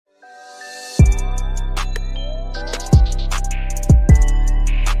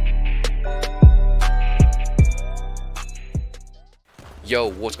Yo,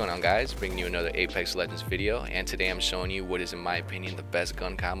 what's going on, guys? Bringing you another Apex Legends video, and today I'm showing you what is, in my opinion, the best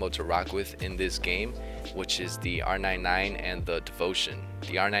gun combo to rock with in this game, which is the R99 and the Devotion.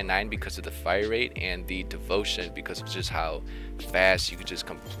 The R99 because of the fire rate, and the Devotion because of just how fast you could just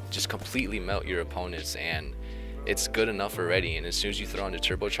completely melt your opponents, and it's good enough already. And as soon as you throw on the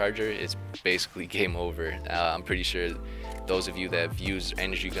turbocharger, it's basically game over. I'm pretty sure those of you that have used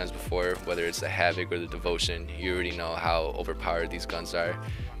energy guns before, whether it's the Havoc or the Devotion, you already know how overpowered these guns are.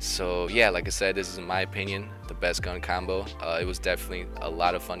 So yeah, like I said, this is, in my opinion, the best gun combo. It was definitely a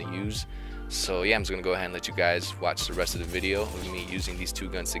lot of fun to use. So yeah, I'm just gonna go ahead and let you guys watch the rest of the video with me using these two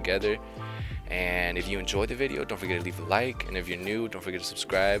guns together. And if you enjoyed the video, don't forget to leave a like, and if you're new, don't forget to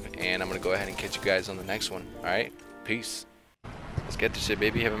subscribe. And I'm gonna go ahead and catch you guys on the next one. All right, peace. Let's get this shit,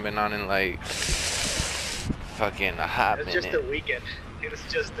 baby. Haven't been on in like fucking a hot minute. It was just a weekend. It was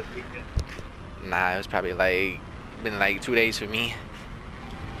just a weekend. Nah, it was probably been like 2 days for me.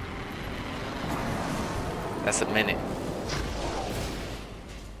 That's a minute.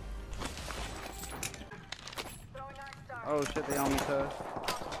 Oh shit, they on me, cuz.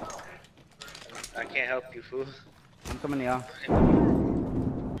 I can't help you, fool. I'm coming to y'all.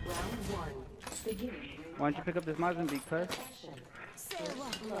 Why don't you pick up this Mozambique, cuz?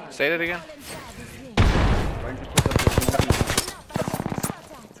 Say that again. Why don't you pick up this Mozambique?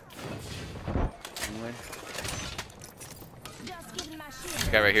 Anyway. This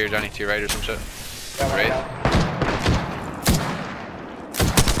guy right here, Johnny, to your right or some shit. Right?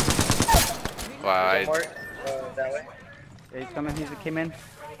 Wow, That way. Yeah, he's coming, he came in.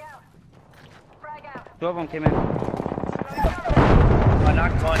 Two of them came in. I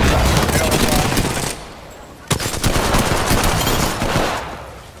knocked one.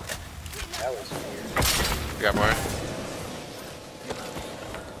 That was weird. you got more?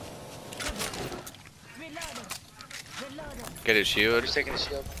 Get his shield. Just taking the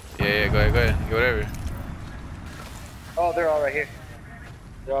shield. Yeah, go ahead. Get whatever. Oh, they're all right here.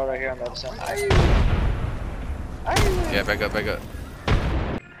 They're all right here on the other side. Yeah, back up.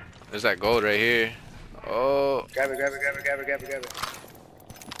 There's that gold right here. Oh. Grab it.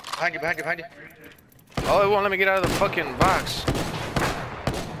 Behind you. Oh, it won't let me get out of the fucking box.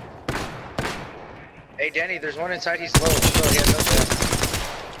 Hey, Danny, there's one inside. He's low. He has no death.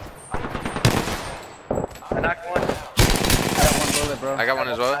 I knocked one. I got one bullet, bro. I got one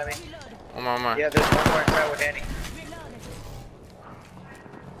as well. One more. Yeah, there's one more inside with Danny.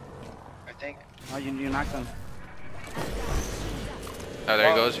 I think. Oh, you knocked him. Oh, there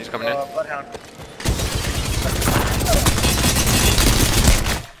he goes. He's coming in. Bloodhound.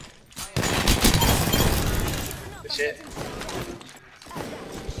 Good shit.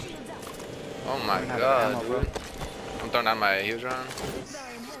 Oh my god, dude. I'm throwing down my heels around. I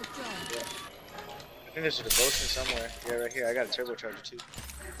think there's a Devotion somewhere. Yeah, right here. I got a turbocharger too.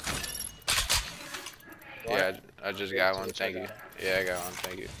 Yeah, I just got one. Thank you. Yeah, I got one.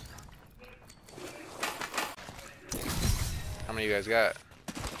 Thank you. How many you guys got?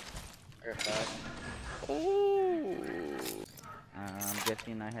 I got 5. Ooh. I'm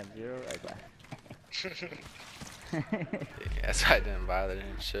guessing I have 0. Right back. Yes, I didn't bother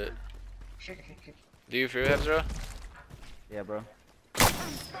and shit. Do you feel have 0? Yeah, bro.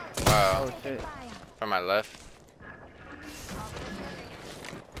 Wow. Oh shit. From my left.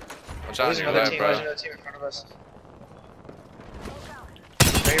 What's on There's your another left, team. bro? There's another team in front of us.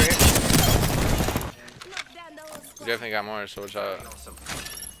 Right here. You definitely got more, so what's up?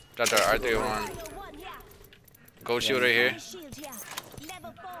 Got our R301. Gold shield right here.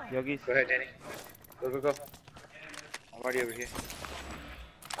 Yogis. Go ahead, Danny. Go. I'm already over here.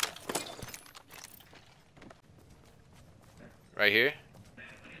 Right here?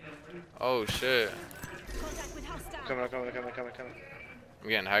 Oh shit. Coming. I'm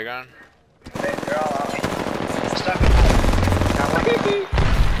getting high ground. They're all on me. Stop it. Got one.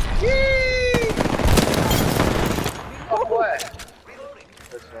 Yee! Oh boy.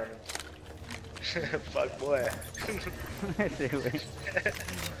 That's funny. Fuck boy.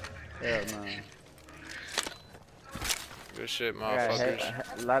 Hell no. Good shit, I got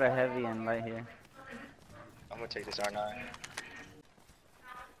motherfuckers. a lot of heavy and light here. I'm gonna take this R9.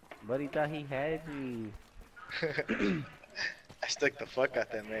 But he thought he had you. I stuck the fuck out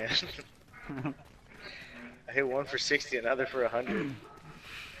that man. I hit one for 60, another for 100.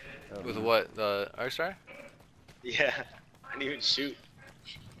 With what? The R-Star? Yeah, I didn't even shoot.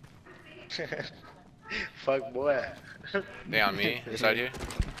 Fuck boy. They on me, inside here.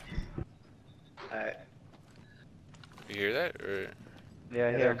 Alright. You hear that? Or Yeah,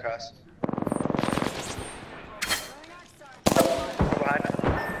 They're here. across. Behind.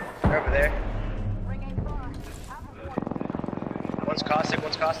 They're over there. One's One's caustic,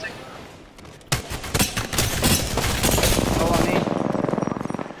 one's caustic. Oh, on me.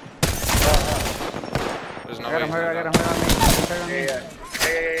 There's no I way. got him he's hurt, I not got him down. hurt on me. He's hurt on me.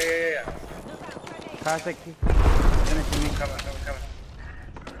 Yeah. Caustic, he's finishing me. Coming.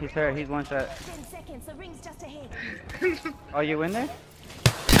 He's hurt, he's one shot. 10 seconds, the ring's just ahead. Oh, you in there?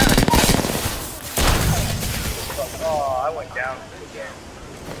 Oh, I went down.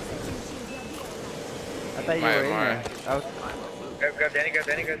 I thought you Maya, were in Maya. there. I was... Grab Danny. Get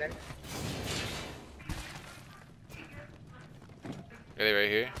it right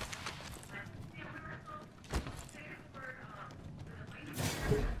here.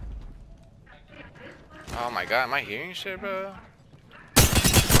 Oh my god, am I hearing shit, bro?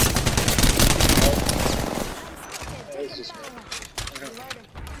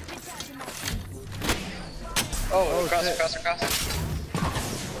 Oh, across. shit.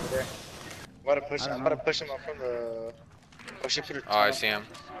 Over there. I'm about to push him up from the. Oh, she put her. Oh, I see him.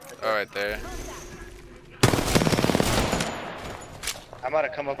 Oh, right there. I'm about to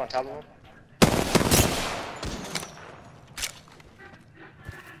come up on top of him.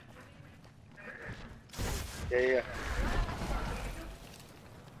 Yeah.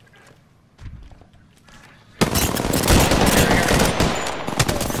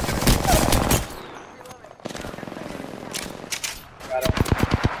 Got him.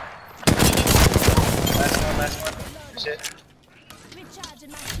 Last one. Shit.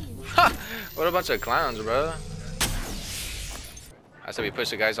 Recharging my shield. What a bunch of clowns, bro. I said we push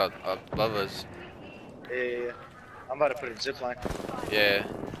the guys out above us. Yeah. I'm about to put a zip line. Yeah.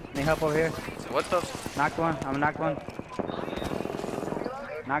 Need help over here? What the? Knocked one. I'm knocked one.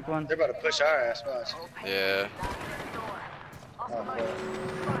 Knocked one. They're about to push our ass. Watch. Yeah. Oh, boy.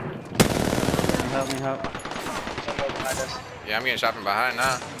 Need help. Someone behind us. Yeah, I'm getting shot from behind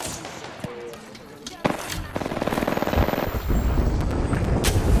now.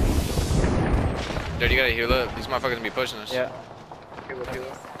 Dude, you gotta heal up. These motherfuckers gonna be pushing us. Yeah. Heal up.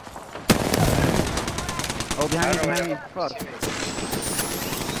 Oh, behind I don't me. know Fuck.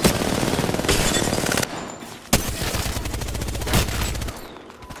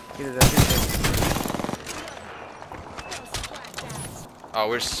 Get it up. Oh,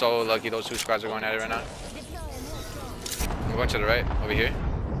 we're so lucky those two squads are going at it right now. I'm going to the right, over here.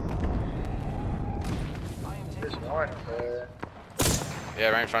 There's one. Yeah,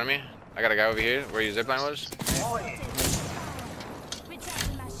 right in front of me. I got a guy over here where your zipline was.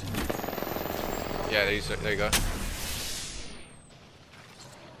 Recharging my shield. Yeah, there you go.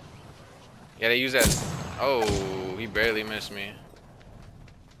 Yeah, they use that. Oh, he barely missed me.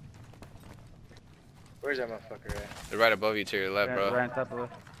 Where's that motherfucker at? They're right above you to your left, bro. Right on top of us.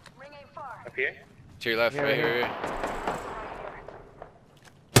 Up here? To your left, Here, right right here.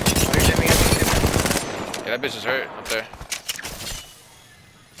 Where's Jimmy? Yeah, that bitch is hurt up there.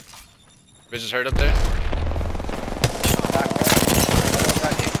 Bitch is hurt up there.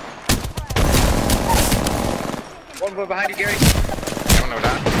 One more behind you, Gary. I don't know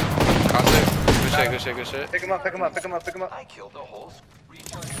down. Cross it. Good shit. Pick him up. I killed the host.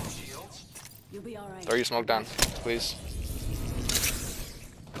 Recharging shields. You'll be alright. Throw your smoke down, please.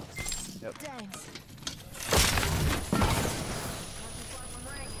 Thanks.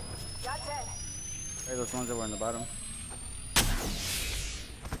 Hey, those ones that were in the bottom.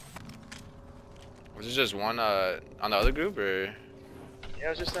 Was it just one on the other group, or? Yeah, it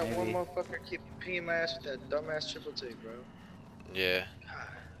was just that one Maybe. motherfucker keep pinging my ass with that dumbass triple take, bro. Yeah.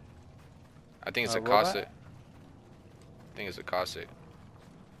 I think it's a Robot? caustic. I think it's a caustic.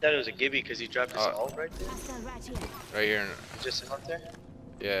 Thought it was a Gibby because he dropped his Oh. ult right there. Hostile right here. Right here. Just up there.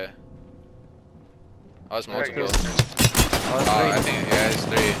 Yeah. Oh, it's Alright, multiple. cool. Oh, it's Oh, three. I think, yeah, it's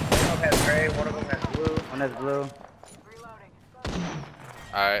three. One of them has gray, one of them has blue. One that's blue.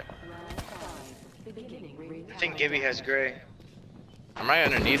 Alright. I think Gibby has gray. I'm right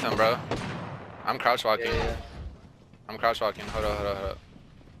underneath him, bro. I'm crouch walking. Yeah. I'm crouch walking. Hold up.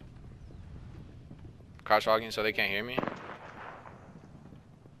 Crouch walking so they can't hear me.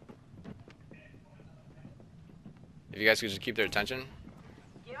 If you guys could just keep their attention.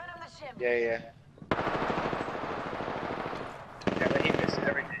 Yeah. Yeah, but he missed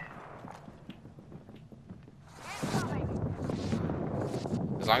everything.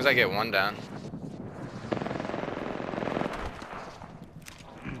 As long as I get one down.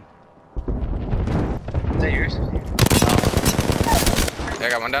 Is that yours? Yeah, I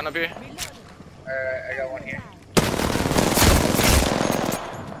got one down up here. Alright, I got one here.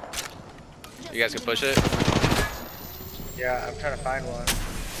 You guys can push it. Yeah, I'm trying to find one.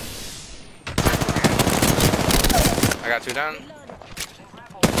 I got two down.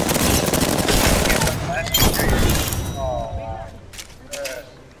 Oh, wow.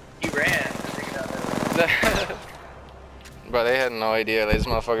 He ran. Thinking out there. Bro, they had no idea. This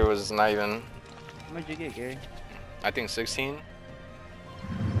motherfucker was not even. How much you get, Gary? I think 16.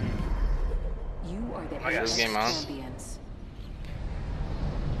 You are the Oh, yes. This game on. champions.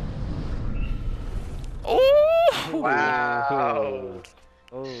 Oh! Wow.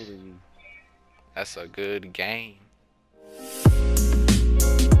 Holy. That's a good game.